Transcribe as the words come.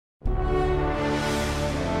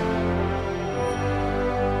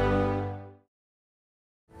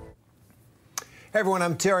Hey everyone,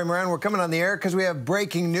 I'm Terry Moran. We're coming on the air because we have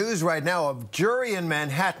breaking news right now. A jury in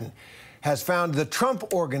Manhattan has found the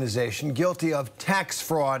Trump Organization guilty of tax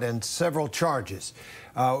fraud and several charges.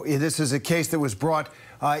 This is a case that was brought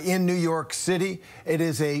in New York City. It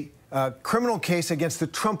is a criminal case against the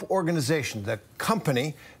Trump Organization, the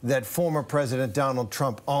company that former President Donald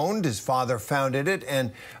Trump owned. His father founded it,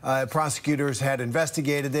 and prosecutors had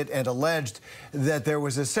investigated it and alleged that there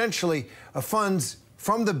was essentially funds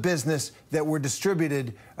from the business that were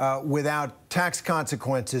distributed without tax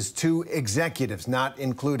consequences to executives, not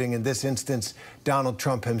including, in this instance, Donald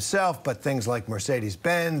Trump himself, but things like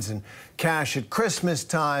Mercedes-Benz and cash at Christmas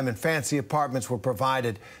time and fancy apartments were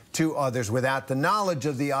provided to others without the knowledge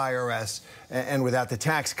of the IRS and without the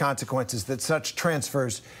tax consequences that such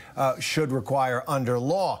transfers should require under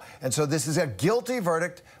law. And so this is a guilty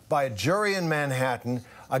verdict by a jury in Manhattan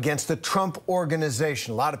against the Trump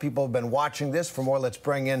Organization. A lot of people have been watching this. For more, let's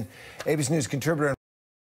bring in ABC News contributor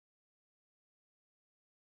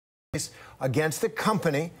against the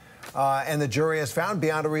company. And the jury has found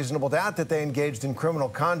beyond a reasonable doubt that they engaged in criminal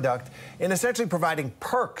conduct in essentially providing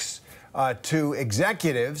perks to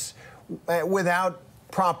executives without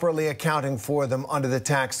properly accounting for them under the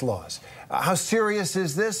tax laws. How serious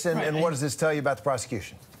is this, and what does this tell you about the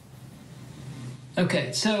prosecution?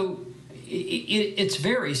 Okay, so it's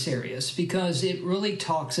very serious because it really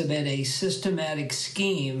talks about a systematic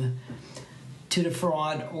scheme to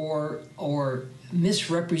defraud or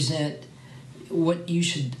misrepresent what you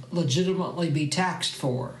should legitimately be taxed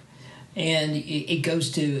for. And it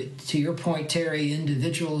goes to your point, Terry,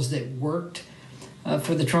 individuals that worked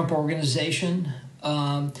for the Trump Organization,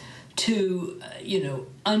 to,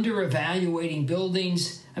 under-evaluating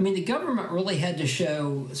buildings. I mean, the government really had to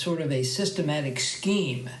show sort of a systematic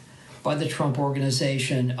scheme by the Trump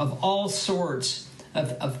Organization of all sorts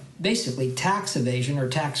of basically tax evasion or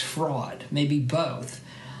tax fraud, maybe both.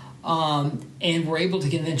 And we're able to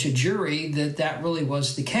convince a jury that that really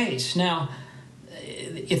was the case. Now,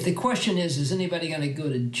 if the question is anybody going to go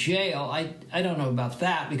to jail, I don't know about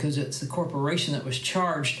that because it's the corporation that was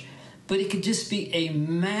charged, but it could just be a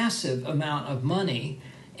massive amount of money,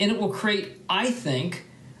 and it will create, I think,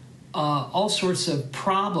 all sorts of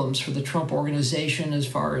problems for the Trump Organization as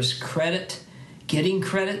far as credit, getting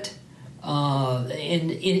credit, and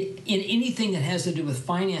in anything that has to do with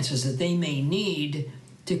finances that they may need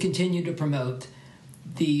to continue to promote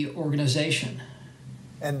the organization.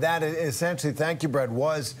 And that essentially, thank you, Brett,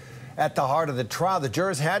 was at the heart of the trial. The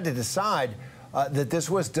jurors had to decide that this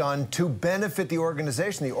was done to benefit the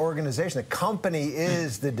organization. The company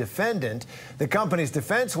is the defendant. The company's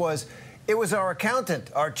defense was, it was our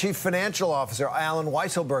accountant, our chief financial officer, Alan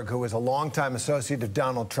Weisselberg, who was a longtime associate of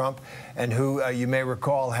Donald Trump and who, you may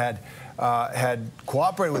recall, had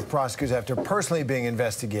cooperated with prosecutors after personally being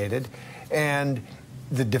investigated. And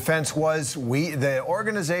the defense was the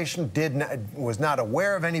organization was not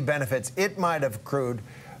aware of any benefits it might have accrued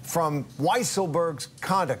from Weisselberg's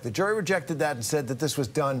conduct. The jury rejected that and said that this was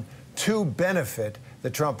done to benefit the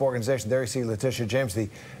Trump Organization. There you see Letitia James, the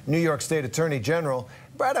New York State Attorney General.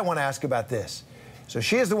 Brad, I want to ask about this. So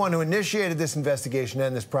she is the one who initiated this investigation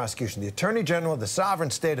and this prosecution, the Attorney General of the sovereign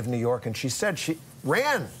state of New York, and she said she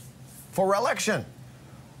ran for re-election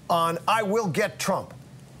on "I will get Trump."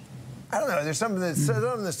 I don't know. There's something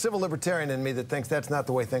the civil libertarian in me that thinks that's not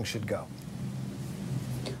the way things should go.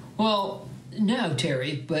 Well, no,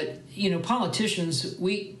 Terry, but, politicians,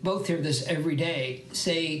 we both hear this every day,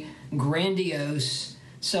 say grandiose,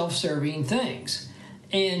 self-serving things.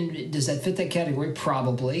 And does that fit that category?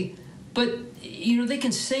 Probably. But, they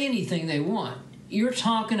can say anything they want. You're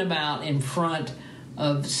talking about in front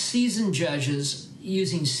of seasoned judges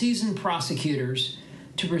using seasoned prosecutors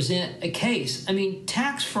to present a case. I mean,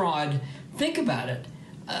 tax fraud, think about it.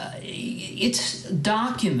 It's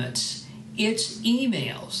documents, it's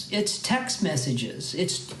emails, it's text messages,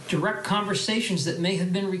 it's direct conversations that may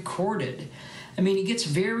have been recorded. I mean, it gets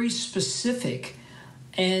very specific.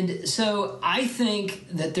 And so I think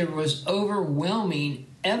that there was overwhelming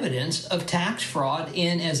evidence of tax fraud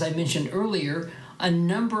in, as I mentioned earlier, a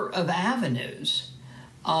number of avenues.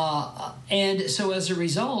 And so as a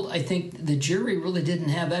result, I think the jury really didn't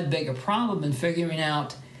have that big a problem in figuring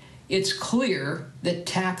out it's clear that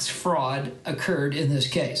tax fraud occurred in this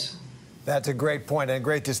case. That's a great point and a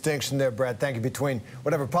great distinction there, Brad. Thank you. Between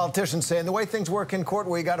whatever politicians say and the way things work in court,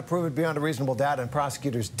 where you got to prove it beyond a reasonable doubt, and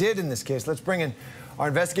prosecutors did in this case. Let's bring in our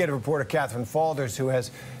investigative reporter, Catherine Faulders,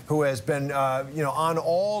 who has been on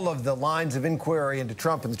all of the lines of inquiry into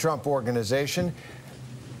Trump and the Trump Organization.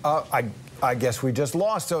 I guess we just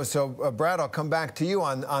lost. So Brad, I'll come back to you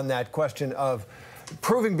on that question of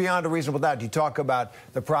proving beyond a reasonable doubt. You talk about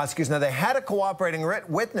the prosecutors. Now, they had a cooperating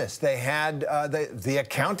witness. They had the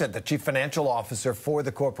accountant, the chief financial officer for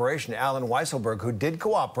the corporation, Alan Weisselberg, who did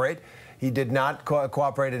cooperate. He did not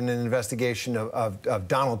cooperate in an investigation of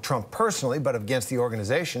Donald Trump personally, but against the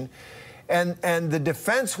organization. And the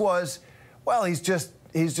defense was, well, he's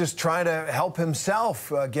just trying to help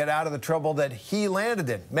himself get out of the trouble that he landed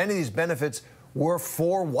in. Many of these benefits were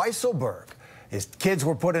for Weisselberg. His kids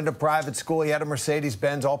were put into private school. He had a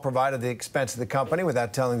Mercedes-Benz, all provided at the expense of the company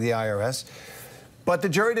without telling the IRS. But the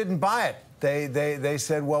jury didn't buy it. They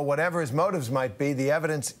said, well, whatever his motives might be, the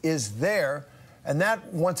evidence is there. And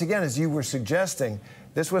that, once again, as you were suggesting,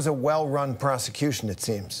 this was a well-run prosecution, it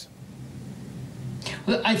seems.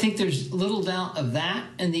 Well, I think there's little doubt of that.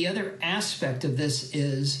 And the other aspect of this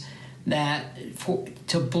is that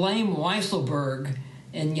to blame Weisselberg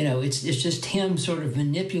and, you know, it's just him sort of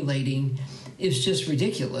manipulating is just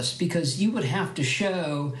ridiculous, because you would have to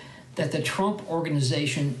show that the Trump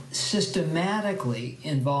organization systematically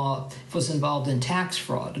was involved in tax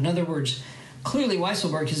fraud. In other words, clearly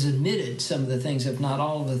Weisselberg has admitted some of the things, if not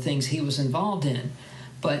all of the things he was involved in.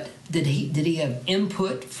 But did he have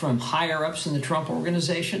input from higher-ups in the Trump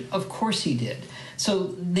organization? Of course he did.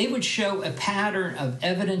 So they would show a pattern of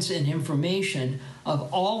evidence and information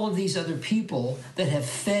of all of these other people that have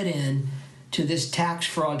fed in to this tax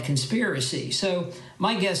fraud conspiracy. So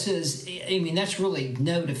my guess is, I mean, that's really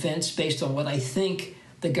no defense based on what I think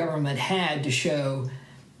the government had to show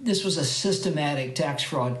this was a systematic tax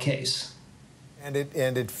fraud case. And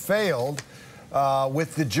it failed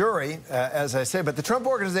with the jury, as I say. But the Trump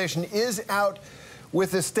organization is out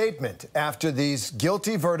with a statement after these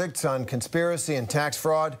guilty verdicts on conspiracy and tax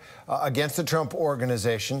fraud against the Trump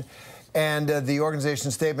organization. And the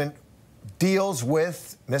organization's statement deals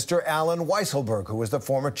with Mr. Alan Weisselberg, who was the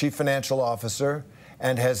former chief financial officer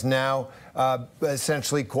and has now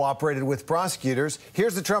essentially cooperated with prosecutors.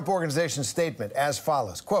 Here's the Trump organization's statement as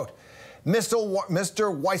follows, quote, Mr.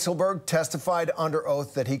 Weisselberg testified under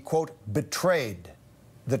oath that he, quote, betrayed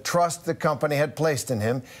the trust the company had placed in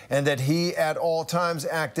him and that he at all times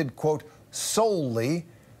acted, quote, solely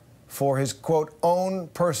for his, quote, own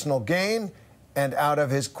personal gain and out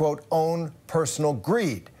of his, quote, own personal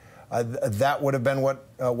greed. That would have been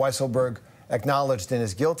what Weisselberg acknowledged in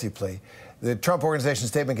his guilty plea. The Trump organization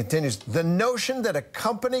statement continues, the notion that a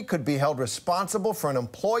company could be held responsible for an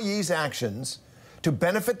employee's actions to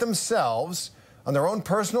benefit themselves on their own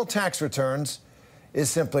personal tax returns is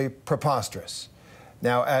simply preposterous.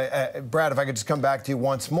 Now, Brad, if I could just come back to you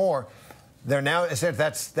once more, they're now,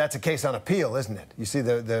 that's a case on appeal, isn't it? You see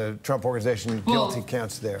the Trump organization guilty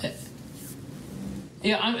counts there.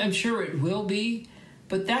 Yeah, I'm sure it will be.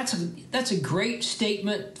 But that's a great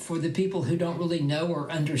statement for the people who don't really know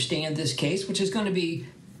or understand this case, which is going to be,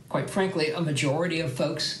 quite frankly, a majority of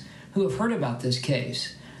folks who have heard about this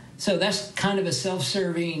case. So that's kind of a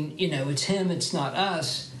self-serving, you know, it's him, it's not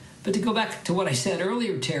us. But to go back to what I said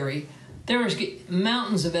earlier, Terry, there is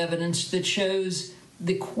mountains of evidence that shows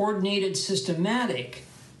the coordinated, systematic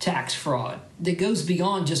tax fraud that goes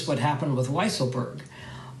beyond just what happened with Weisselberg.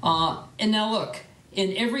 And now look,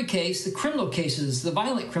 in every case, the criminal cases, the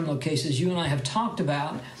violent criminal cases you and I have talked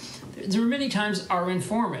about, there are many times our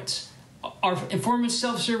informants. Are informants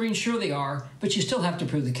self-serving? Sure they are, but you still have to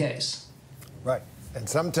prove the case. Right. And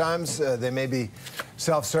sometimes they may be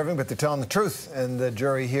self-serving, but they're telling the truth. And the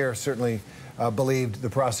jury here certainly believed the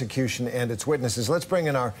prosecution and its witnesses. Let's bring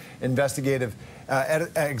in our investigative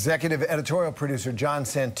executive editorial producer, John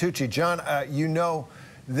Santucci. John, you know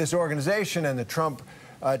this organization and the Trump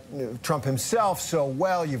himself so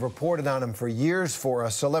well. You've reported on him for years for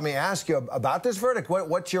us. So let me ask you about this verdict.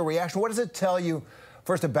 What's your reaction? What does it tell you,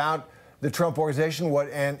 first, about the Trump organization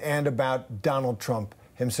and about Donald Trump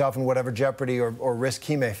himself and whatever jeopardy or risk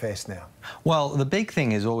he may face now? Well, the big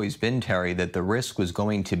thing has always been, Terry, that the risk was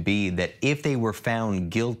going to be that if they were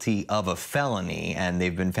found guilty of a felony, and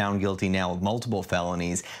they've been found guilty now of multiple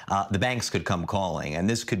felonies, the banks could come calling. And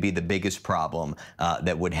this could be the biggest problem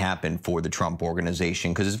that would happen for the Trump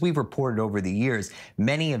organization. Because as we've reported over the years,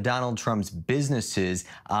 many of Donald Trump's businesses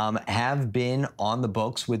have been on the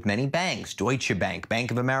books with many banks, Deutsche Bank,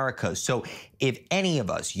 Bank of America. So if any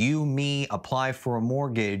of us, you, me, apply for a mortgage,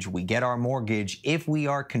 mortgage, we get our mortgage. If we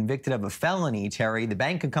are convicted of a felony, Terry, the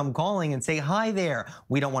bank could come calling and say, hi there,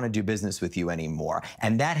 we don't want to do business with you anymore.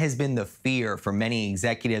 And that has been the fear for many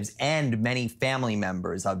executives and many family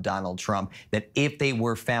members of Donald Trump, that if they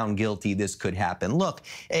were found guilty, this could happen. Look,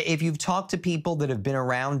 if you've talked to people that have been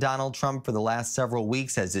around Donald Trump for the last several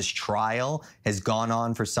weeks, as this trial has gone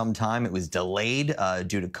on for some time, it was delayed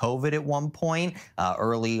due to COVID at one point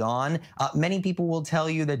early on. Many people will tell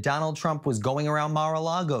you that Donald Trump was going around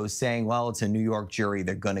Mar-a-Lago saying, well, it's a New York jury,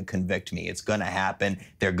 they're going to convict me, it's going to happen,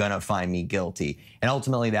 they're going to find me guilty. And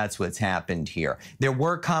ultimately, that's what's happened here. There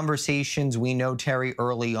were conversations, we know, Terry,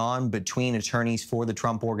 early on between attorneys for the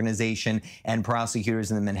Trump Organization and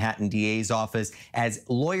prosecutors in the Manhattan DA's office as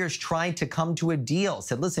lawyers tried to come to a deal,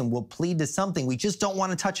 said, listen, we'll plead to something. We just don't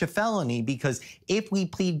want to touch a felony, because if we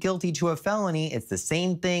plead guilty to a felony, it's the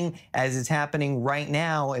same thing as is happening right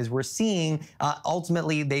now, as we're seeing.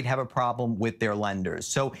 Ultimately, they'd have a problem with their lenders.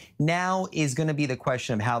 So now is going to be the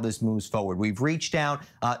question of how this moves forward. We've reached out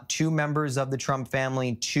to members of the Trump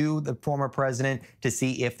family, to the former president, to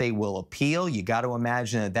see if they will appeal. You got to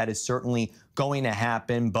imagine that that is certainly going to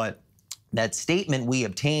happen, but that statement we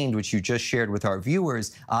obtained, which you just shared with our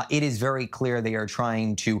viewers, it is very clear they are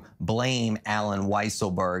trying to blame Allen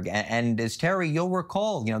Weisselberg. And as Terry, you'll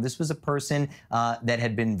recall, this was a person that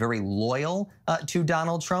had been very loyal to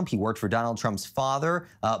Donald Trump. He worked for Donald Trump's father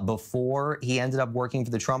before he ended up working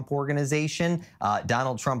for the Trump Organization.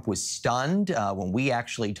 Donald Trump was stunned when we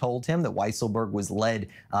actually told him that Weisselberg was led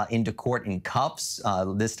into court in cuffs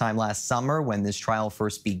this time last summer when this trial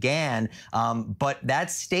first began. But that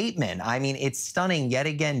statement, I mean, it's stunning. Yet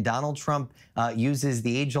again, Donald Trump uses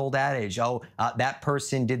the age-old adage, that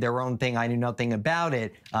person did their own thing, I knew nothing about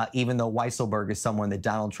it, even though Weisselberg is someone that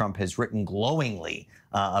Donald Trump has written glowingly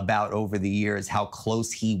about over the years, how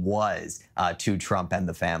close he was to Trump and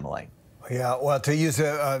the family. Yeah, well, to use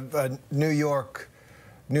a New York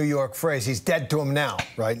phrase, he's dead to him now,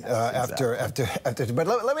 right? Exactly. After. But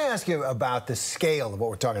let me ask you about the scale of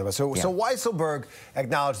what we're talking about. So Weisselberg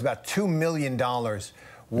acknowledged about $2 million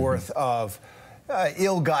worth of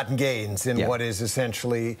ill-gotten gains in what is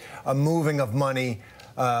essentially a moving of money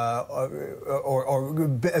or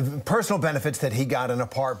personal benefits that he got, an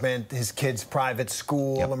apartment, his kid's private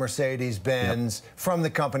school, a Mercedes-Benz, from the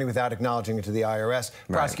company without acknowledging it to the IRS.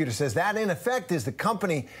 Prosecutor says that, in effect, is the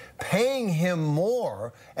company paying him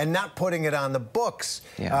more and not putting it on the books,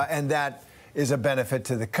 and that is a benefit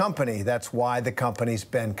to the company. That's why the company's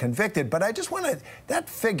been convicted. But I just want to, that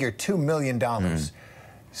figure, $2 million,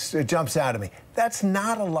 it jumps out at me. That's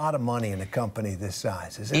not a lot of money in a company this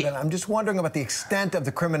size, is it? And I'm just wondering about the extent of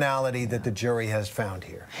the criminality that the jury has found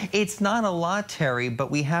here. It's not a lot, Terry, but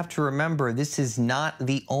we have to remember this is not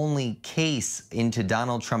the only case into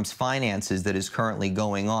Donald Trump's finances that is currently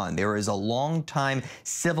going on. There is a long-time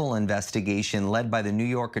civil investigation led by the New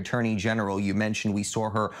York Attorney General. You mentioned we saw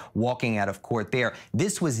her walking out of court there.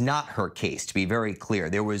 This was not her case, to be very clear.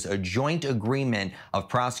 There was a joint agreement of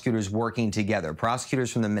prosecutors working together.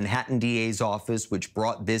 Prosecutors from the Manhattan DA's office, which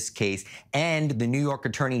brought this case, and the New York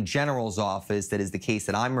Attorney General's office, that is the case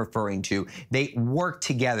that I'm referring to, they worked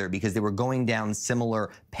together because they were going down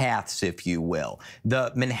similar paths, if you will.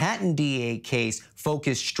 The Manhattan DA case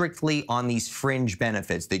focused strictly on these fringe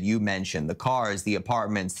benefits that you mentioned, the cars, the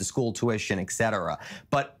apartments, the school tuition, etc.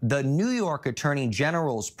 But the New York Attorney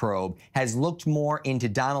General's probe has looked more into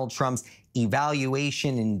Donald Trump's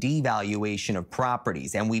evaluation and devaluation of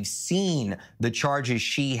properties. And we've seen the charges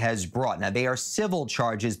she has brought. Now, they are civil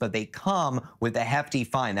charges, but they come with a hefty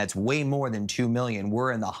fine. That's way more than $2 million.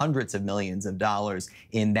 We're in the hundreds of millions of dollars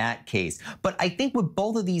in that case. But I think what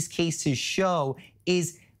both of these cases show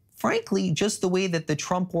is, frankly, just the way that the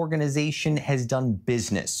Trump Organization has done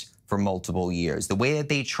business for multiple years, the way that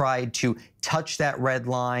they tried to touch that red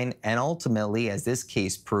line and ultimately, as this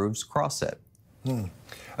case proves, cross it.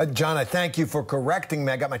 John, I thank you for correcting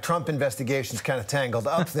me. I got my Trump investigations kind of tangled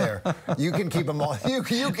up there. You can keep them all.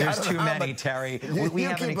 There's too many, Terry. We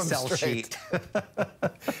have an Excel sheet.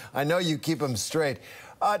 I know you keep them straight.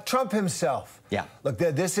 Trump himself. Yeah. Look,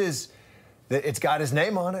 this is, it's got his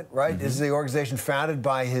name on it, right? This is the organization founded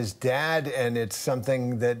by his dad, and it's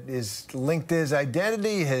something that is linked to his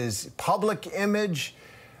identity, his public image,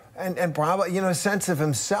 and probably, a sense of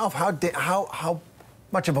himself. How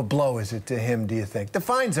much of a blow is it to him, do you think? The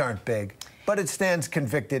fines aren't big, but it stands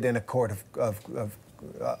convicted in a court of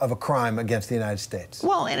of a crime against the United States.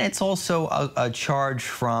 Well, and it's also a charge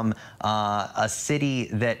from a city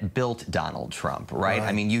that built Donald Trump, right?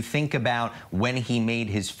 I mean, you think about when he made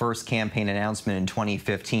his first campaign announcement in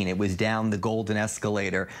 2015, it was down the golden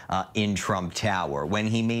escalator in Trump Tower. When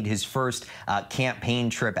he made his first campaign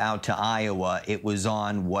trip out to Iowa, it was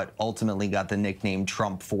on what ultimately got the nickname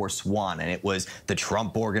Trump Force One, and it was the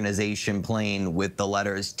Trump Organization plane with the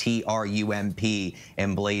letters TRUMP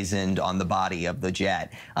emblazoned on the body of the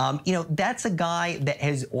jet. You know, that's a guy that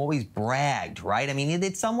has always bragged, right? I mean,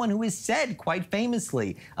 it's someone who has said quite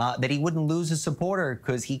famously that he wouldn't lose a supporter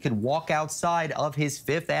because he could walk outside of his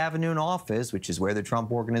Fifth Avenue office, which is where the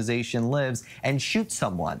Trump Organization lives, and shoot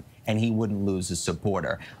someone, and he wouldn't lose a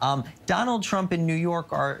supporter. Donald Trump and New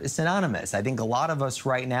York are synonymous. I think a lot of us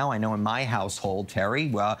right now, I know in my household,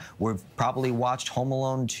 Terry, we've probably watched Home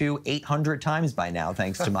Alone 2 800 times by now,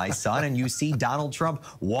 thanks to my son, and you see Donald Trump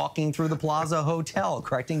walking through the Plaza Hotel,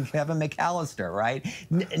 correcting Kevin McAllister, right?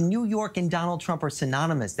 New York and Donald Trump are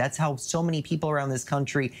synonymous. That's how so many people around this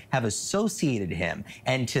country have associated him.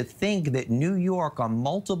 And to think that New York on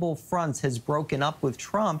multiple fronts has broken up with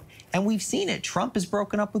Trump, and we've seen it. Trump has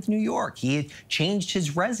broken up with New York. He had changed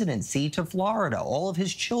his residency to Florida. All of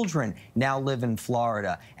his children now live in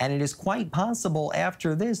Florida. And it is quite possible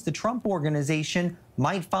after this, the Trump Organization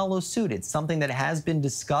might follow suit. It's something that has been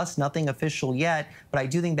discussed, nothing official yet, but I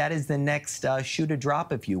do think that is the next shoe to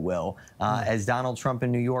drop, if you will, as Donald Trump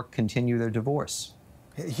and New York continue their divorce.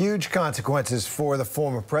 Huge consequences for the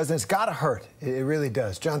former president. It's got to hurt. It really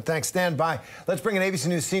does. John, thanks. Stand by. Let's bring in ABC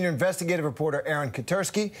News senior investigative reporter Aaron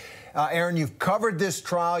Katersky. Aaron, you've covered this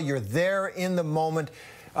trial. You're there in the moment.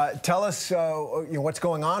 Tell us what's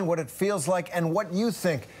going on, what it feels like, and what you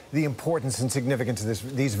think the importance and significance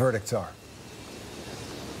of these verdicts are.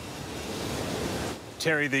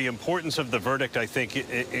 Terry, the importance of the verdict, I think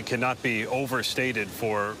it cannot be overstated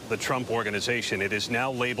for the Trump Organization. It is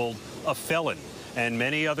now labeled a felon. And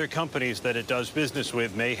many other companies that it does business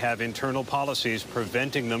with may have internal policies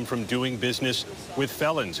preventing them from doing business with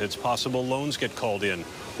felons. It's possible loans get called in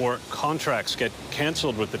or contracts get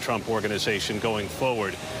canceled with the Trump Organization going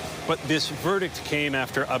forward. But this verdict came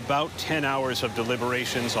after about 10 hours of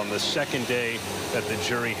deliberations on the second day that the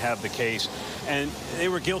jury had the case. And they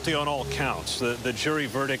were guilty on all counts. The jury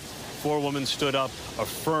verdict, 4 women stood up,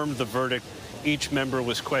 affirmed the verdict. Each member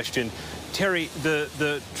was questioned. Terry,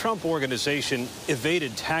 the Trump Organization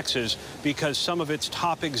evaded taxes because some of its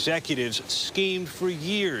top executives schemed for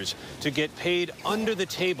years to get paid under the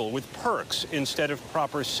table with perks instead of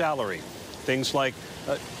proper salary. Things like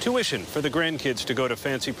tuition for the grandkids to go to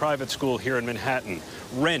fancy private school here in Manhattan,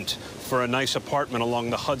 rent for a nice apartment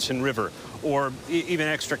along the Hudson River, or even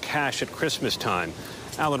extra cash at Christmas time.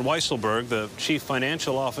 Alan Weisselberg, the chief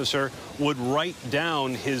financial officer, would write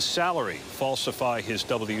down his salary, falsify his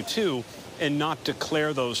W-2, and not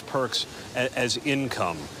declare those perks as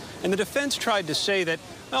income. And the defense tried to say that,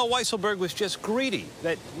 well, Weisselberg was just greedy,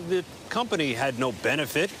 that the company had no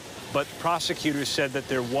benefit, but prosecutors said that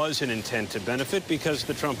there was an intent to benefit because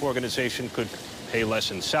the Trump Organization could pay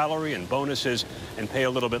less in salary and bonuses and pay a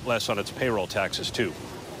little bit less on its payroll taxes, too.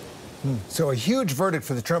 So a huge verdict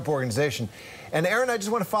for the Trump Organization. And Aaron, I just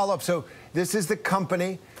want to follow up. So this is the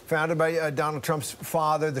company founded by Donald Trump's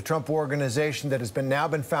father, the Trump Organization, that has now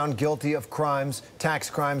been found guilty of crimes, tax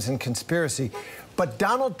crimes, and conspiracy. But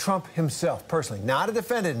Donald Trump himself, personally, not a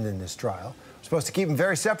defendant in this trial, we're supposed to keep him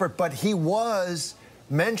very separate, but he was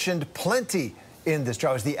mentioned plenty in this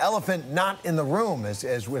trial. It was the elephant not in the room,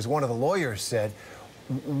 as one of the lawyers said.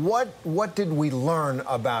 What did we learn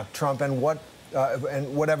about Trump and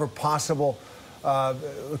whatever possible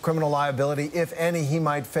criminal liability, if any, he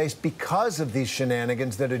might face because of these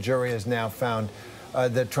shenanigans that a jury has now found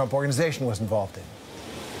the Trump Organization was involved in?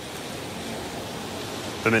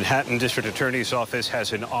 The Manhattan District Attorney's Office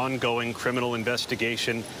has an ongoing criminal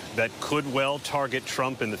investigation that could well target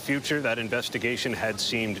Trump in the future. That investigation had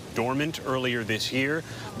seemed dormant earlier this year,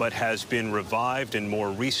 but has been revived in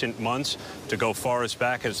more recent months to go far as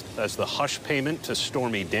back as the hush payment to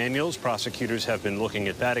Stormy Daniels. Prosecutors have been looking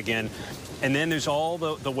at that again. And then there's all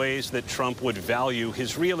the ways that Trump would value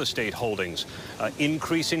his real estate holdings,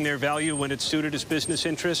 increasing their value when it suited his business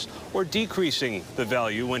interests, or decreasing the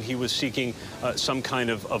value when he was seeking some kind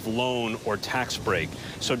of loan or tax break.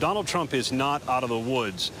 So Donald Trump is not out of the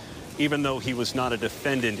woods, even though he was not a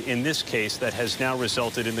defendant in this case that has now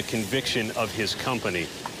resulted in the conviction of his company.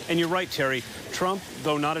 And you're right, Terry, Trump,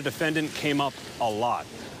 though not a defendant, came up a lot.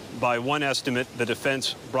 By one estimate, the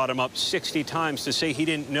defense brought him up 60 times to say he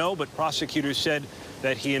didn't know, but prosecutors said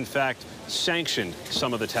that he, in fact, sanctioned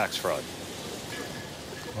some of the tax fraud.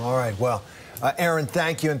 All right. Well, Aaron,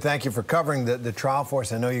 thank you, and thank you for covering the trial for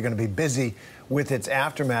us. I know you're going to be busy with its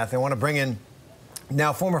aftermath. I want to bring in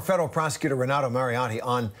now former federal prosecutor Renato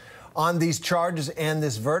Mariotti on these charges and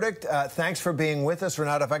this verdict. Thanks for being with us,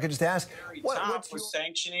 Renato. If I could just ask, what's was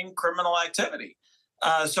sanctioning criminal activity?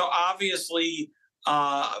 So obviously,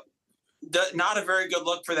 not a very good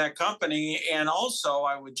look for that company. And also,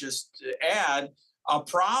 I would just add, a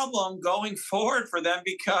problem going forward for them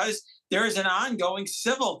because there is an ongoing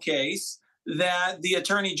civil case that the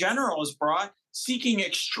Attorney General has brought seeking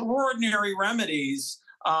extraordinary remedies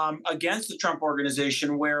against the Trump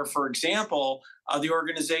organization, where, for example, the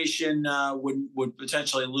organization would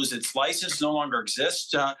potentially lose its license, no longer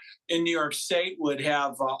exist in New York State, would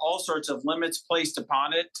have all sorts of limits placed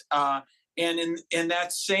upon it. And in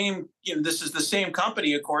that same, this is the same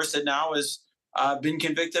company, of course, that now has been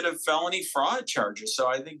convicted of felony fraud charges. So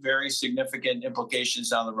I think very significant implications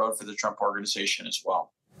down the road for the Trump organization as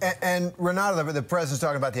well. And Renato, the president's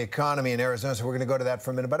talking about the economy in Arizona, so we're going to go to that for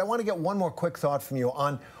a minute. But I want to get one more quick thought from you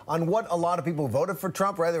on what a lot of people who voted for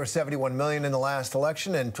Trump, right? There were 71 million in the last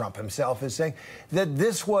election, and Trump himself is saying that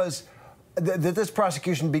this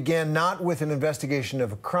prosecution began not with an investigation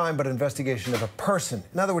of a crime, but an investigation of a person.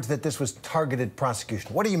 In other words, that this was targeted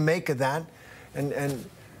prosecution. What do you make of that? And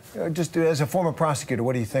just as a former prosecutor,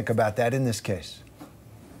 what do you think about that in this case?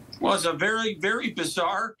 Well, it's a very, very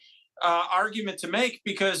bizarre argument to make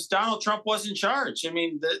because Donald Trump wasn't charged. I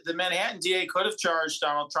mean, the Manhattan DA could have charged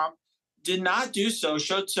Donald Trump, did not do so,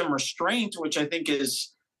 showed some restraint, which I think is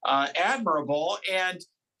admirable. And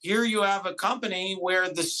here you have a company where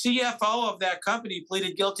the CFO of that company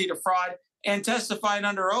pleaded guilty to fraud and testified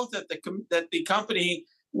under oath that the company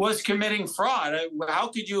was committing fraud. How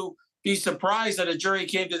could you be surprised that a jury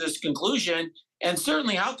came to this conclusion? And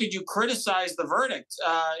certainly, how could you criticize the verdict?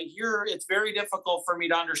 Here, it's very difficult for me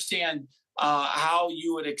to understand how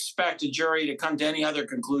you would expect a jury to come to any other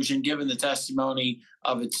conclusion given the testimony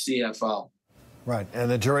of its CFO. Right. And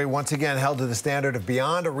the jury, once again, held to the standard of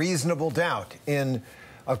beyond a reasonable doubt in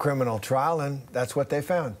a criminal trial, and that's what they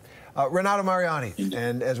found. Renato Mariotti,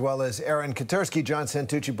 and as well as Aaron Katersky, John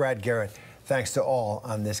Santucci, Brad Garrett, thanks to all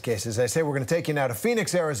on this case. As I say, we're going to take you now to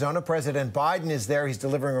Phoenix, Arizona. President Biden is there. He's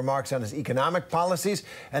delivering remarks on his economic policies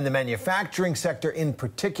and the manufacturing sector in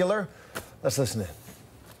particular. Let's listen in.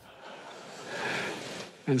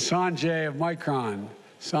 And Sanjay of Micron.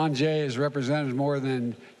 Sanjay has represented more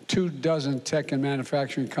than 24 tech and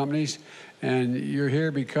manufacturing companies, and you're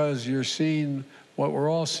here because you're seeing what we're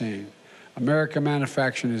all seeing. American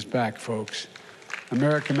manufacturing is back, folks.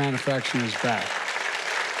 American manufacturing is back.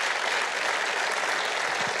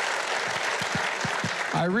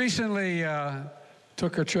 I recently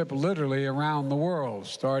took a trip literally around the world,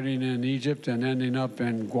 starting in Egypt and ending up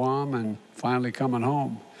in Guam and finally coming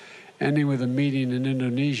home, ending with a meeting in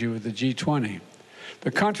Indonesia with the G20.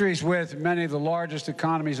 The countries with many of the largest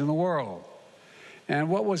economies in the world. And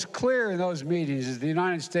what was clear in those meetings is the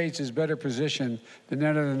United States is better positioned than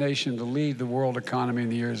any other nation to lead the world economy in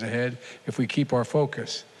the years ahead if we keep our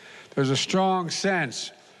focus. There's a strong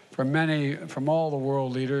sense from all the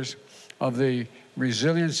world leaders of the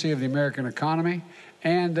resiliency of the American economy,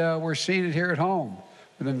 and we're seeing it here at home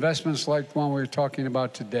with investments like the one we're talking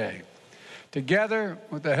about today. Together,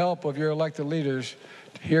 with the help of your elected leaders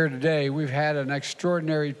here today, we've had an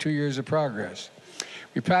extraordinary 2 years of progress.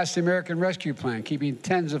 We passed the American Rescue Plan, keeping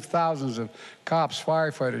tens of thousands of cops,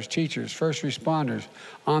 firefighters, teachers, first responders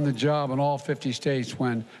on the job in all 50 states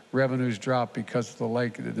when revenues dropped because of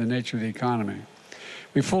the nature of the economy.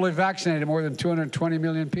 We fully vaccinated more than 220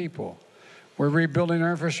 million people. We're rebuilding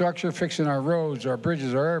our infrastructure, fixing our roads, our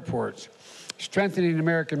bridges, our airports, strengthening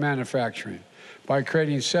American manufacturing by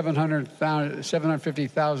creating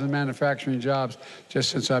 750,000 manufacturing jobs just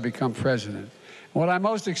since I become president. And what I'm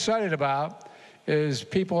most excited about is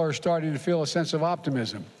people are starting to feel a sense of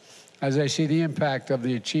optimism as they see the impact of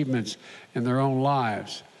the achievements in their own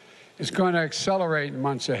lives. It's going to accelerate in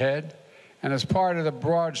months ahead, and as part of the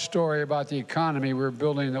broad story about the economy we're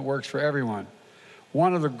building that works for everyone.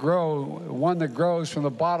 One that grows from the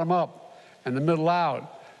bottom up and the middle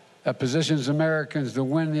out, that positions Americans to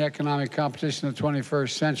win the economic competition of the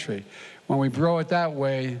 21st century. When we grow it that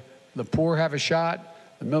way, the poor have a shot,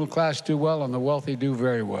 the middle class do well, and the wealthy do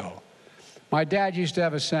very well. My dad used to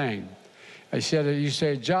have a saying. He said,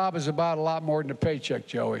 a job is about a lot more than a paycheck,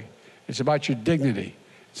 Joey. It's about your dignity.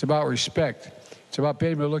 It's about respect. It's about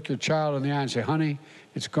being able to look your child in the eye and say, honey,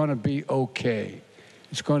 it's going to be okay.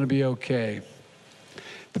 It's going to be okay.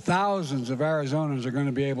 Thousands of Arizonans are going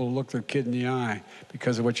to be able to look their kid in the eye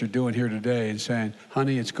because of what you're doing here today and saying,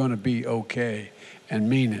 honey, it's going to be okay, and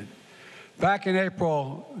mean it. Back in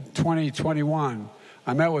April 2021,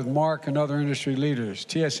 I met with Mark and other industry leaders.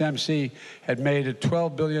 TSMC had made a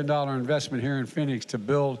 $12 billion investment here in Phoenix to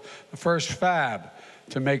build the first fab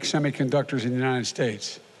to make semiconductors in the United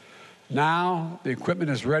States. Now, the equipment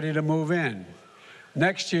is ready to move in.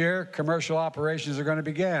 Next year, commercial operations are going to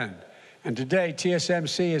begin. And today,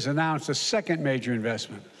 TSMC has announced a second major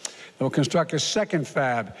investment. They'll construct a second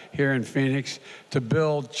fab here in Phoenix to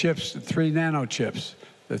build chips, 3 nano chips,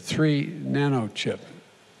 the 3 nano chip.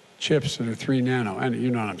 Chips that are 3 nano, and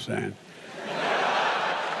you know what I'm saying.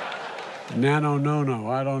 Nano,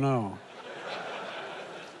 no, I don't know.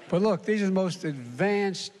 But look, these are the most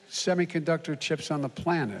advanced semiconductor chips on the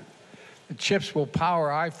planet. The chips will power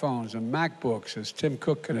iPhones and MacBooks, as Tim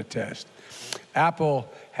Cook can attest. Apple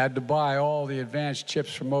had to buy all the advanced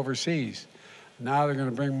chips from overseas. Now they're going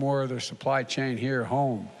to bring more of their supply chain here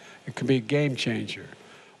home. It could be a game changer.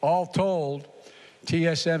 All told,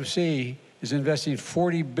 TSMC is investing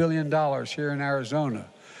 $40 billion here in Arizona,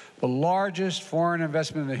 the largest foreign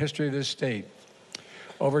investment in the history of this state.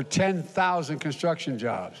 Over 10,000 construction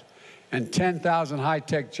jobs and 10,000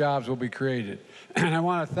 high-tech jobs will be created. And I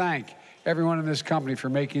want to thank everyone in this company for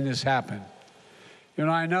making this happen. You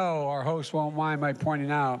know, I know our host won't mind my pointing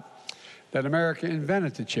out that America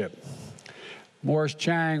invented the chip. Morris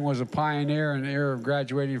Chang was a pioneer in the era of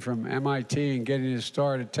graduating from MIT and getting his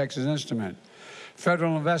start at Texas Instruments.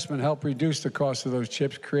 Federal investment helped reduce the cost of those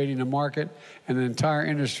chips, creating a market and an entire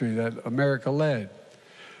industry that America led.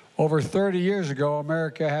 Over 30 years ago,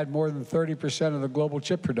 America had more than 30% of the global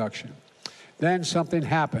chip production. Then something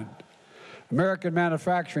happened. American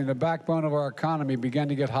manufacturing, the backbone of our economy, began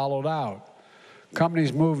to get hollowed out.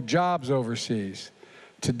 Companies moved jobs overseas.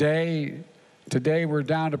 Today we're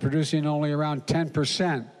down to producing only around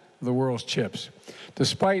 10% of the world's chips,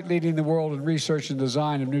 despite leading the world in research and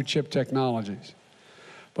design of new chip technologies.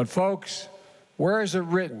 But folks, where is it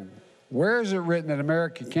written? Where is it written that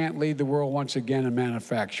America can't lead the world once again in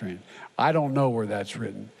manufacturing? I don't know where that's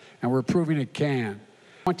written, and we're proving it can.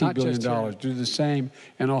 $20 billion, do the same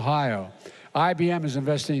in Ohio. IBM is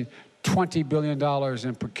investing $20 billion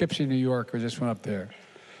in Poughkeepsie, New York. I just went up there.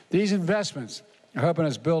 These investments are helping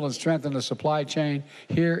us build and strengthen the supply chain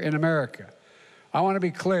here in America. I want to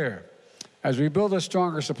be clear. As we build a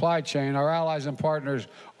stronger supply chain, our allies and partners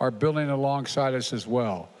are building alongside us as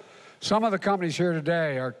well. Some of the companies here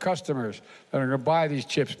today are customers that are going to buy these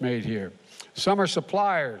chips made here. Some are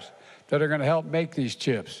suppliers that are going to help make these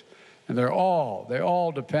chips. And they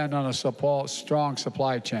all depend on a strong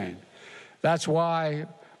supply chain. That's why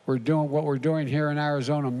what we're doing here in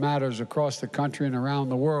Arizona matters across the country and around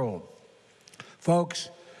the world. Folks,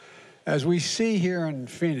 as we see here in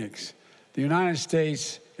Phoenix, the United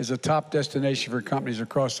States is a top destination for companies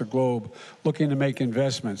across the globe looking to make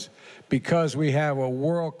investments because we have a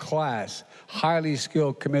world-class, highly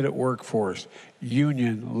skilled, committed workforce,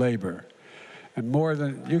 union labor. And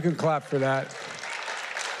you can clap for that.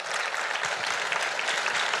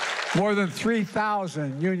 More than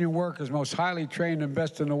 3,000 union workers, most highly trained and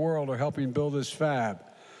best in the world, are helping build this fab.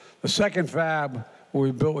 The second fab will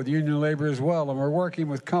be built with union labor as well, and we're working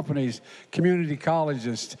with companies, community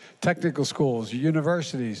colleges, technical schools,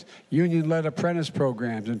 universities, union-led apprentice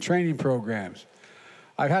programs and training programs.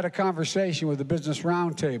 I've had a conversation with the Business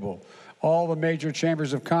Roundtable, all the major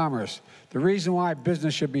chambers of commerce. The reason why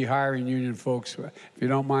business should be hiring union folks, if you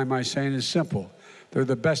don't mind my saying, is simple. They're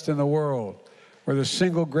the best in the world. We're the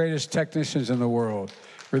single greatest technicians in the world.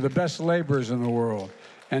 We're the best laborers in the world.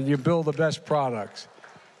 And you build the best products.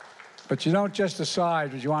 But you don't just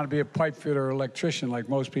decide that you want to be a pipe fitter or electrician like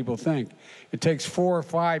most people think. It takes 4 or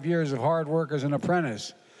 5 years of hard work as an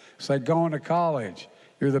apprentice. It's like going to college.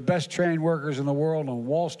 You're the best trained workers in the world, and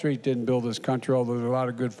Wall Street didn't build this country, although there's a lot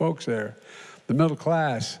of good folks there. The middle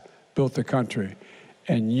class built the country,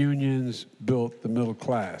 and unions built the middle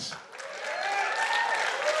class.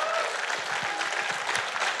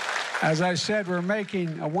 As I said, we're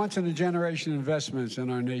making a once-in-a-generation investments in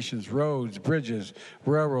our nation's roads, bridges,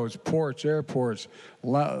 railroads, ports, airports,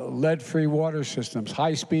 lead-free water systems,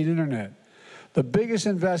 high-speed internet. The biggest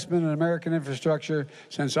investment in American infrastructure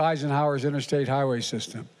since Eisenhower's interstate highway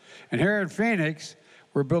system. And here in Phoenix,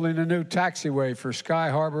 we're building a new taxiway for Sky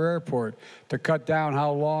Harbor Airport to cut down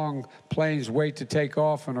how long planes wait to take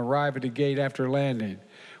off and arrive at the gate after landing.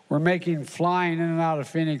 We're making flying in and out of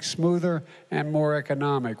Phoenix smoother and more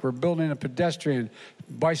economic. We're building a pedestrian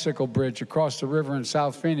bicycle bridge across the river in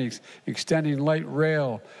South Phoenix, extending light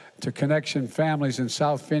rail to connection families in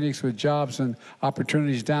South Phoenix with jobs and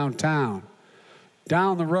opportunities downtown.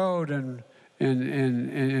 Down the road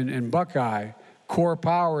in Buckeye, Core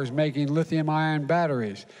Power is making lithium-ion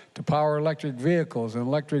batteries to power electric vehicles and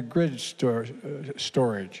electric grid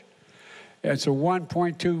storage. It's a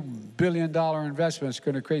 $1.2 billion investment. It's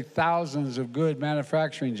going to create thousands of good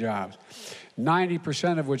manufacturing jobs,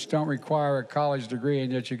 90% of which don't require a college degree,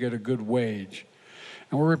 and yet you get a good wage.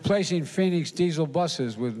 And we're replacing Phoenix diesel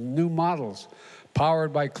buses with new models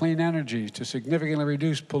powered by clean energy to significantly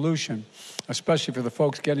reduce pollution, especially for the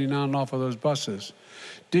folks getting on and off of those buses.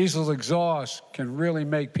 Diesel exhaust can really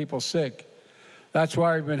make people sick. That's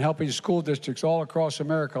why we've been helping school districts all across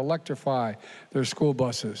America electrify their school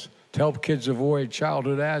buses to help kids avoid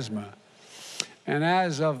childhood asthma. And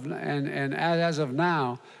as of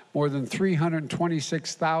now, more than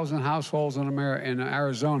 326,000 households in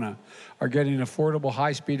Arizona are getting affordable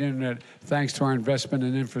high-speed internet thanks to our investment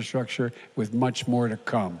in infrastructure, with much more to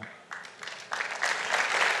come.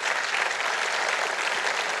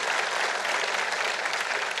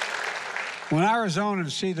 When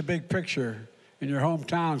Arizonans see the big picture, in your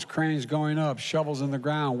hometowns, cranes going up, shovels in the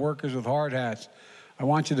ground, workers with hard hats, I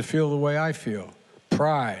want you to feel the way I feel.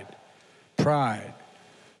 Pride. Pride.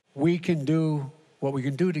 We can do, what we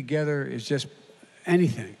can do together is just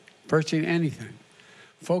anything, virtually anything.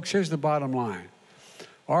 Folks, here's the bottom line.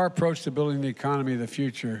 Our approach to building the economy of the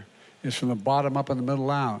future is from the bottom up and the middle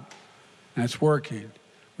out, and it's working.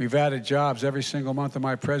 We've added jobs every single month of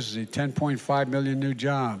my presidency, 10.5 million new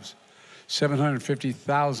jobs.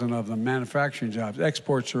 750,000 of them manufacturing jobs.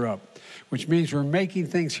 Exports are up, which means we're making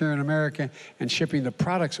things here in America and shipping the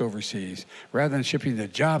products overseas rather than shipping the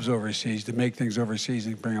jobs overseas to make things overseas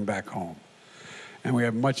and bring them back home. And we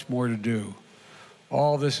have much more to do.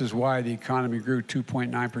 All this is why the economy grew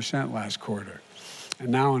 2.9% last quarter.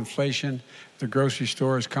 And now inflation, the grocery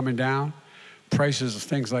store is coming down. Prices of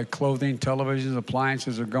things like clothing, televisions,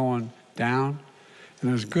 appliances are going down. And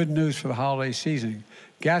there's good news for the holiday season.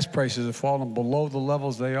 Gas prices have fallen below the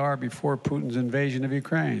levels they are before Putin's invasion of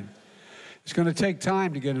Ukraine. It's going to take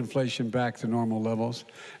time to get inflation back to normal levels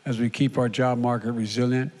as we keep our job market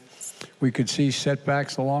resilient. We could see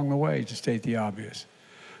setbacks along the way, to state the obvious.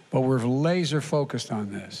 But we're laser focused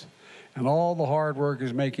on this. And all the hard work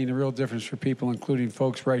is making a real difference for people, including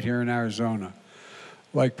folks right here in Arizona,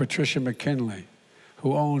 like Patricia McKinley,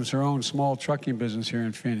 who owns her own small trucking business here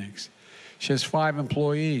in Phoenix. She has 5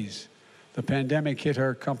 employees. The pandemic hit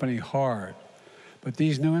her company hard. But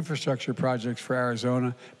these new infrastructure projects for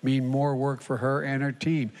Arizona mean more work for her and her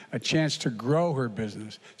team, a chance to grow her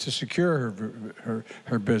business, to secure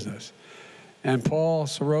her business. And Paul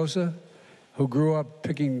Sarosa, who grew up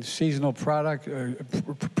picking seasonal produce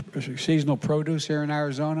here in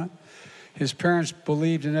Arizona, his parents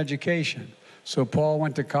believed in education. So Paul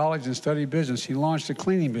went to college and studied business. He launched a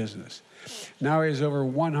cleaning business. Now he has over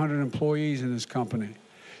 100 employees in his company.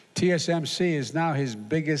 TSMC is now his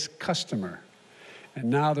biggest customer. And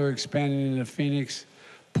now they're expanding into Phoenix.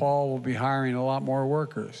 Paul will be hiring a lot more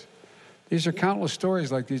workers. These are countless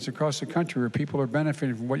stories like these across the country where people are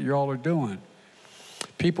benefiting from what you all are doing.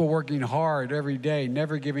 People working hard every day,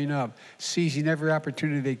 never giving up, seizing every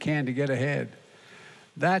opportunity they can to get ahead.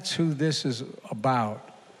 That's who this is about.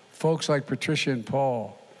 Folks like Patricia and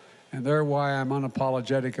Paul. And they're why I'm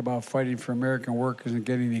unapologetic about fighting for American workers and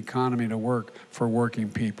getting the economy to work for working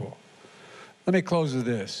people. Let me close with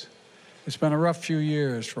this. It's been a rough few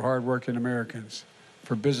years for hardworking Americans,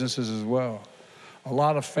 for businesses as well. A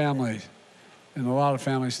lot of families,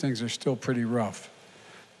 things are still pretty rough.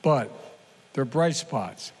 But there are bright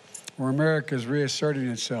spots where America is reasserting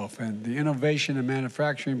itself, and the innovation and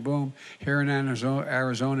manufacturing boom here in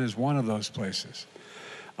Arizona is one of those places.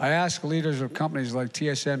 I ask leaders of companies like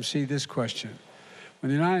TSMC this question. When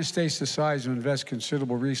the United States decides to invest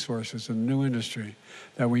considerable resources in a new industry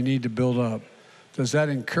that we need to build up, does that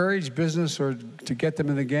encourage business or to get them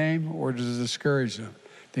in the game, or does it discourage them?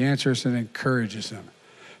 The answer is it encourages them.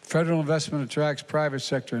 Federal investment attracts private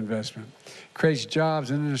sector investment, creates jobs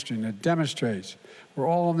in industry, and it demonstrates we're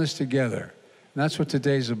all in this together. And that's what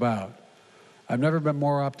today's about. I've never been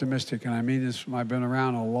more optimistic, and I mean this, I've been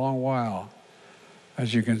around a long while,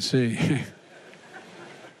 as you can see.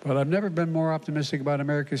 But I've never been more optimistic about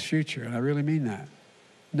America's future, and I really mean that.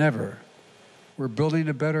 Never. We're building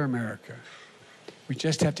a better America. We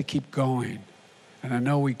just have to keep going, and I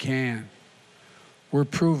know we can. We're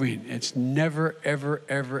proving it's never, ever,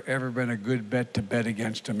 ever, ever been a good bet to bet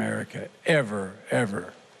against America. Ever,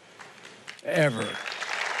 ever, ever.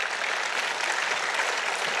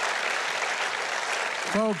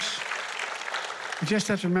 Folks, we just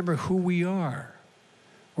have to remember who we are.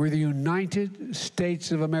 We're the United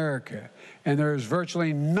States of America, and there is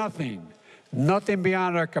virtually nothing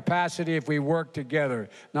beyond our capacity if we work together.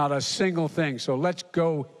 Not a single thing. So let's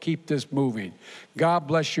go keep this moving. God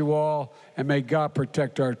bless you all, and may God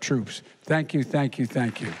protect our troops. Thank you, thank you,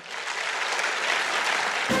 thank you.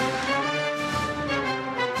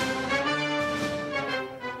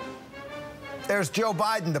 There's Joe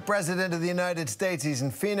Biden, the President of the United States. He's in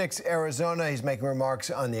Phoenix, Arizona. He's making remarks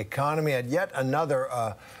on the economy at yet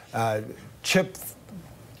another chip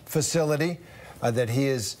facility that he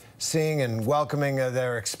is seeing and welcoming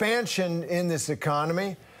their expansion in this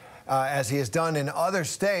economy, as he has done in other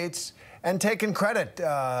states, and taken credit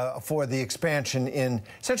for the expansion in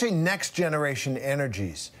essentially next-generation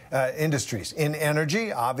industries. In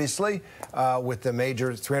energy, obviously, with the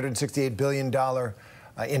major $368 billion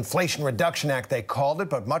Inflation Reduction Act, they called it,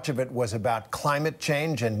 but much of it was about climate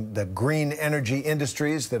change and the green energy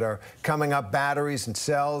industries that are coming up, batteries and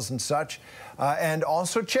cells and such, and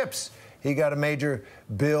also chips. He got a major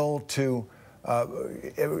bill to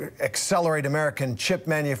accelerate American chip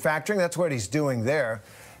manufacturing. That's what he's doing there.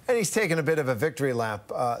 And he's taken a bit of a victory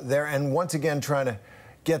lap there, and once again trying to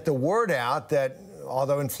get the word out that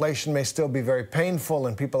although inflation may still be very painful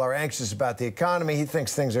and people are anxious about the economy, he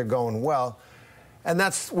thinks things are going well. And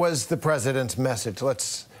that was the president's message.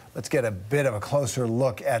 Let's get a bit of a closer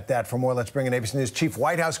look at that. For more, let's bring in ABC News Chief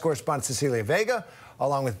White House correspondent Cecilia Vega,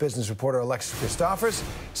 along with business reporter Alexis Christophers.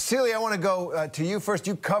 Cecilia, I want to go to you first.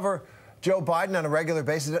 You cover Joe Biden on a regular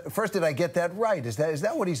basis. First, did I get that right? Is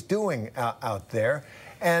that what he's doing out there?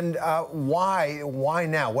 And why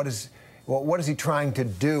now? What is he trying to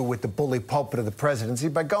do with the bully pulpit of the presidency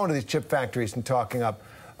by going to these chip factories and talking up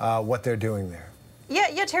what they're doing there?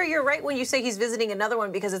 Yeah, Terry, you're right when you say he's visiting another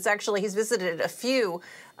one, because it's actually he's visited a few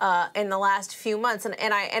in the last few months,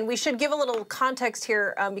 and we should give a little context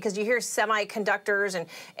here because you hear semiconductors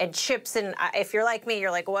and chips, and if you're like me, you're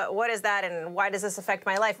like, what is that, and why does this affect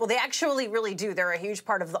my life? Well, they actually really do. They're a huge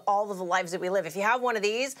part of all of the lives that we live. If you have one of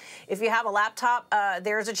these, if you have a laptop,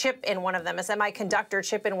 there's a chip in one of them, a semiconductor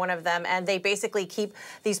chip in one of them, and they basically keep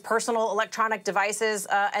these personal electronic devices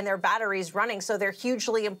and their batteries running. So they're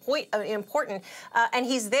hugely important. And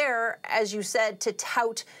he's there, as you said, to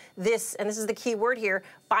tout this, and this is the key word here,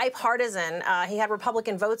 bipartisan. He had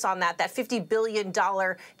Republican votes on that $50 billion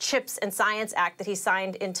Chips and Science Act that he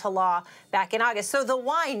signed into law back in August. So the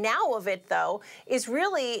why now of it, though, is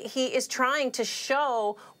really he is trying to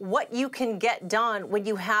show what you can get done when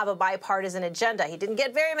you have a bipartisan agenda. He didn't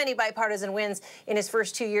get very many bipartisan wins in his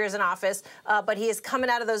first 2 years in office, but he is coming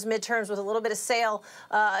out of those midterms with a little bit of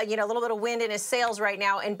a little bit of wind in his sails right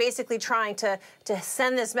now, and basically trying to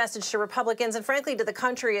send this message to Republicans and, frankly, to the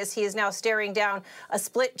country, as he is now staring down a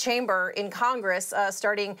split chamber in Congress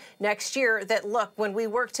starting next year, that, look, when we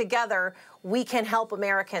work together, we can help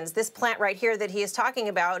Americans. This plant right here that he is talking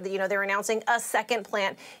about, they're announcing a second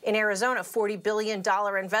plant in Arizona, $40 billion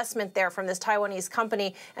investment there from this Taiwanese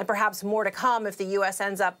company, and perhaps more to come if the U.S.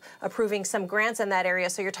 ends up approving some grants in that area.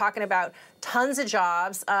 So you're talking about tons of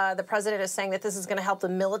jobs. The president is saying that this is going to help the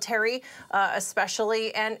military,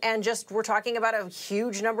 especially, and just we're talking about a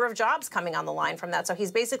huge number of jobs coming on the line from that. So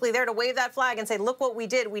he's basically there to wave that flag and say, look what we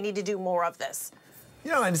did. We need to do more of this. You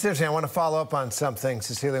know, and it's interesting. I want to follow up on something,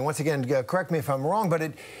 Cecilia. Once again, correct me if I'm wrong, but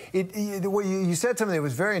you said something that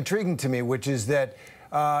was very intriguing to me, which is that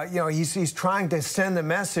he's trying to send the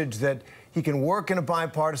message that he can work in a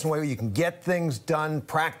bipartisan way where you can get things done,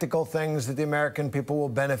 practical things that the American people will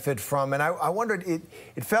benefit from. And I wondered,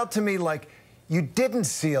 it felt to me like you didn't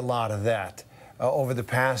see a lot of that over the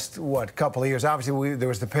past, couple of years. Obviously, there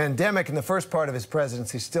was the pandemic in the first part of his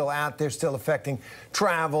presidency, still out there, still affecting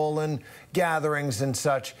travel and gatherings and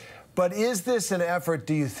such. But is this an effort,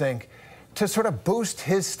 do you think, to sort of boost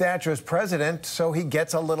his stature as president so he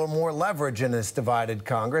gets a little more leverage in this divided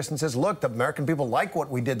Congress and says, look, the American people like what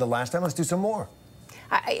we did the last time, let's do some more?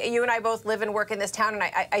 You and I both live and work in this town, and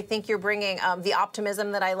I think you're bringing the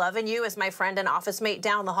optimism that I love in you as my friend and office mate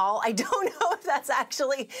down the hall. I don't know if that's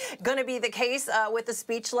actually going to be the case with a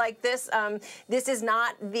speech like this. This is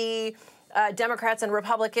not the Democrats and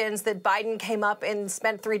Republicans that Biden came up and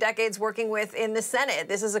spent 3 decades working with in the Senate.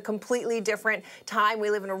 This is a completely different time. We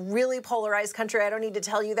live in a really polarized country. I don't need to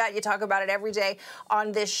tell you that. You talk about it every day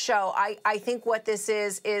on this show. I think what this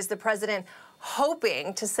is the president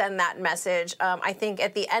hoping to send that message. I think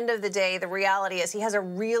at the end of the day, the reality is he has a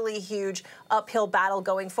really huge uphill battle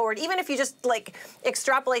going forward. Even if you just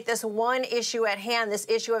extrapolate this one issue at hand, this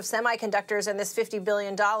issue of semiconductors and this $50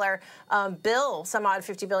 billion bill, some odd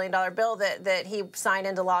 $50 billion bill that he signed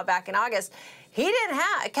into law back in August. He didn't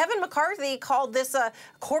have. Kevin McCarthy called this a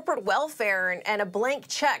corporate welfare and a blank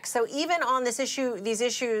check. So even on this issue, these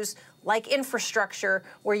issues like infrastructure,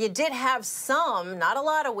 where you did have some, not a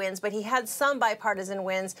lot of wins, but he had some bipartisan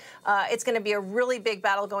wins, it's going to be a really big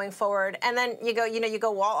battle going forward. And then you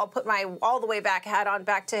go, well, I'll put my all the way back hat on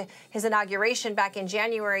back to his inauguration back in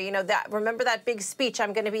January. Remember that big speech?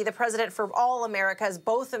 I'm going to be the president for all Americas,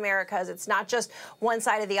 both Americas. It's not just one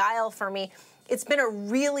side of the aisle for me. it's been a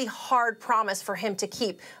really hard promise for him to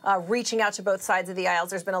keep, reaching out to both sides of the aisles.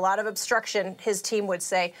 There's been a lot of obstruction, his team would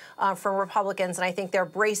say, from Republicans, and I think they're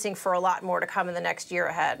bracing for a lot more to come in the next year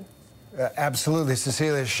ahead. Absolutely,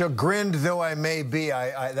 Cecilia. Chagrined though I may be,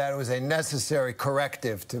 that was a necessary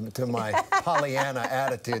corrective to my Pollyanna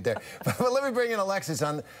attitude there. But let me bring in Alexis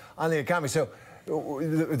on the economy. So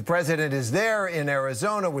the president is there in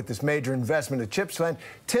Arizona with this major investment of chips land.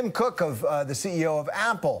 Tim Cook, the CEO of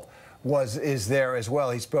Apple, is there as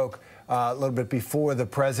well. He spoke a little bit before the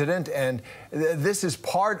president, and this is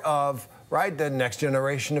part of, right, the next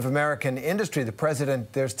generation of American industry. The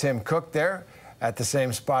president, there's Tim Cook there, at the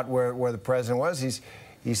same spot where the president was.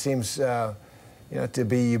 He seems, to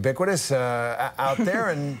be ubiquitous out there,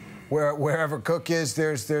 and wherever Cook is,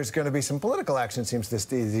 there's going to be some political action. Seems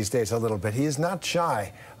these days a little bit. He is not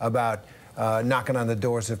shy about knocking on the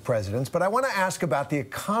doors of presidents. But I want to ask about the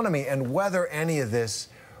economy and whether any of this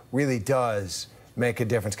really does make a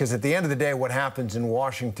difference. Because at the end of the day, what happens in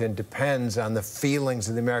Washington depends on the feelings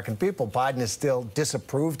of the American people. Biden is still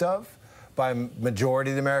disapproved of by a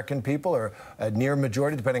majority of the American people, or a near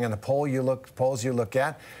majority, depending on the polls you look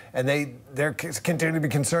at, and they're continue to be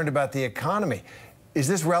concerned about the economy. Is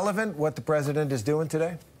this relevant, what the president is doing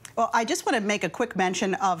today? Well, I just want to make a quick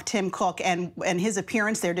mention of Tim Cook and his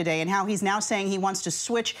appearance there today, and how he's now saying he wants to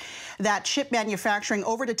switch that chip manufacturing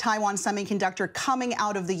over to Taiwan Semiconductor coming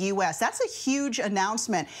out of the U.S. That's a huge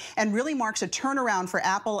announcement and really marks a turnaround for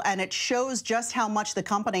Apple, and it shows just how much the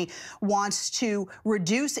company wants to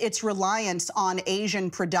reduce its reliance on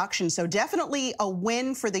Asian production. So definitely a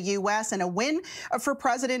win for the U.S. and a win for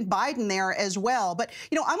President Biden there as well. But,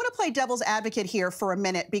 I'm going to play devil's advocate here for a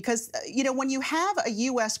minute, because, when you have a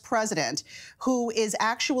U.S. president who is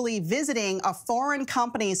actually visiting a foreign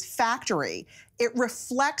company's factory, it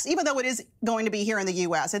reflects, even though it is going to be here in the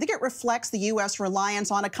U.S., I think it reflects the U.S. reliance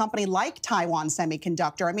on a company like Taiwan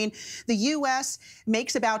Semiconductor. I mean, the U.S.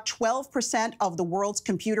 makes about 12% of the world's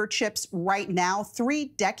computer chips right now. 3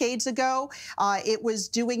 decades ago, it was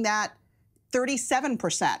doing that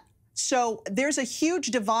 37%. So there's a huge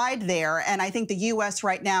divide there, and I think the U.S.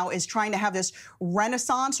 right now is trying to have this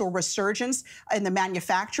renaissance or resurgence in the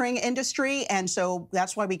manufacturing industry, and so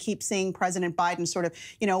that's why we keep seeing President Biden sort of,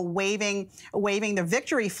 waving the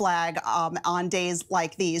victory flag on days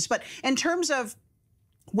like these. But in terms of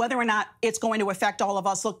whether or not it's going to affect all of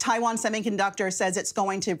us, look, Taiwan Semiconductor says it's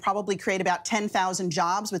going to probably create about 10,000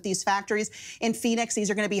 jobs with these factories in Phoenix. These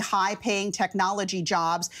are going to be high-paying technology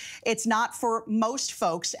jobs. It's not for most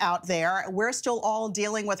folks out there. We're still all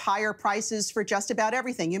dealing with higher prices for just about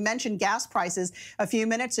everything. You mentioned gas prices a few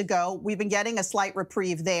minutes ago. We've been getting a slight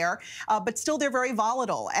reprieve there, but still they're very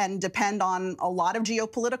volatile and depend on a lot of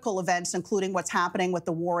geopolitical events, including what's happening with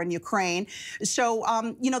the war in Ukraine. So,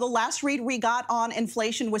 the last read we got on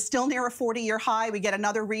inflation was still near a 40-year high. We get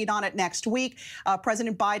another read on it next week.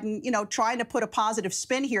 President Biden, trying to put a positive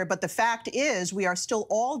spin here. But the fact is, we are still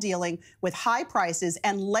all dealing with high prices,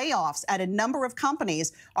 and layoffs at a number of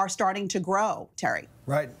companies are starting to grow, Terry.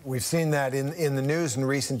 Right. We've seen that in the news in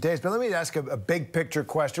recent days. But let me ask a big picture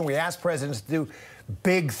question. We ask presidents to do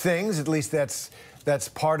big things. At least that's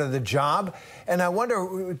part of the job. And I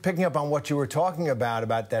wonder, picking up on what you were talking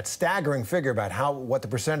about that staggering figure about what the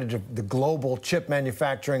percentage of the global chip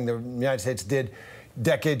manufacturing the United States did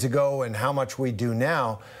decades ago and how much we do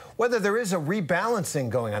now, whether there is a rebalancing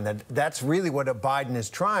going on. That's really what Biden is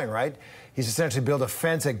trying, right? He's essentially built a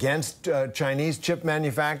fence against Chinese chip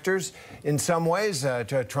manufacturers in some ways,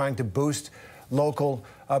 trying to boost local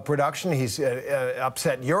production. He's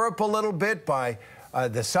upset Europe a little bit by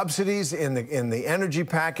the subsidies in the energy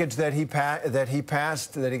package that he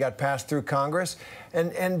got passed through Congress,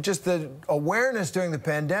 and just the awareness during the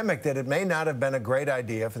pandemic that it may not have been a great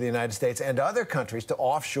idea for the United States and other countries to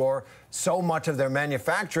offshore so much of their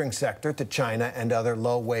manufacturing sector to China and other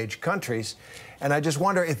low-wage countries. And I just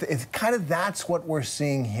wonder if kind of that's what we're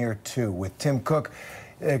seeing here too with Tim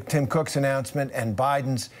Cook's announcement and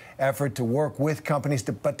Biden's effort to work with companies,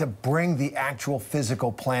 but to bring the actual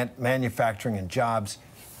physical plant manufacturing and jobs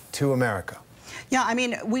to America. Yeah, I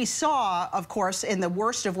mean, we saw, of course, in the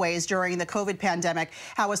worst of ways during the COVID pandemic,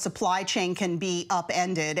 how a supply chain can be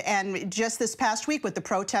upended. And just this past week with the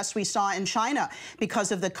protests we saw in China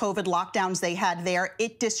because of the COVID lockdowns they had there,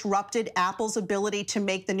 it disrupted Apple's ability to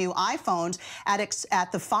make the new iPhones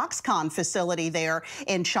at the Foxconn facility there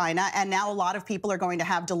in China. And now a lot of people are going to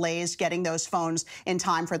have delays getting those phones in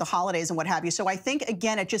time for the holidays and what have you. So I think,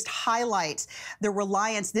 again, it just highlights the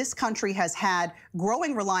reliance this country has had,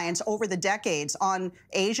 growing reliance over the decades on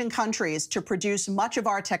Asian countries to produce much of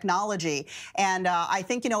our technology. And I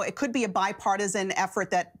think, it could be a bipartisan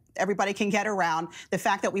effort that everybody can get around the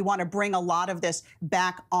fact that we want to bring a lot of this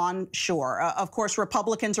back on shore. Of course,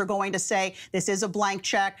 Republicans are going to say this is a blank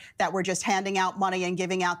check, that we're just handing out money and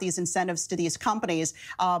giving out these incentives to these companies.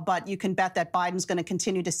 But you can bet that Biden's going to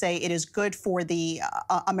continue to say it is good for the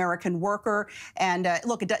American worker. And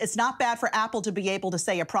look, it's not bad for Apple to be able to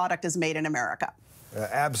say a product is made in America.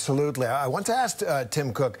 Absolutely. I once asked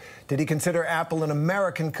Tim Cook, did he consider Apple an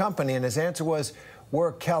American company? And his answer was, we're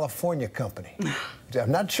a California company. I'm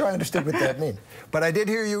not sure I understood what that means. But I did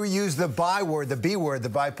hear you use the B word, the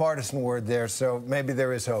bipartisan word there, so maybe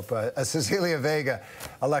there is hope. Cecilia Vega,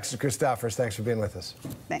 Alexis Christophers, thanks for being with us.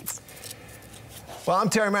 Thanks. Well, I'm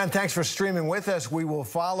Terry Mann. Thanks for streaming with us. We will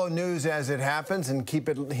follow news as it happens and keep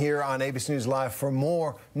it here on ABC News Live for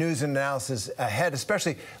more news and analysis ahead,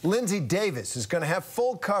 especially Lindsay Davis is going to have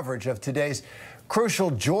full coverage of today's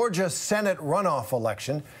crucial Georgia Senate runoff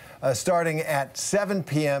election starting at 7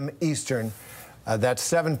 p.m. Eastern. That's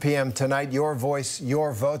 7 p.m. tonight. Your voice,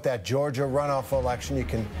 your vote, that Georgia runoff election. You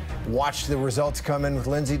can watch the results come in with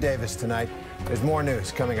Lindsay Davis tonight. There's more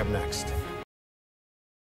news coming up next.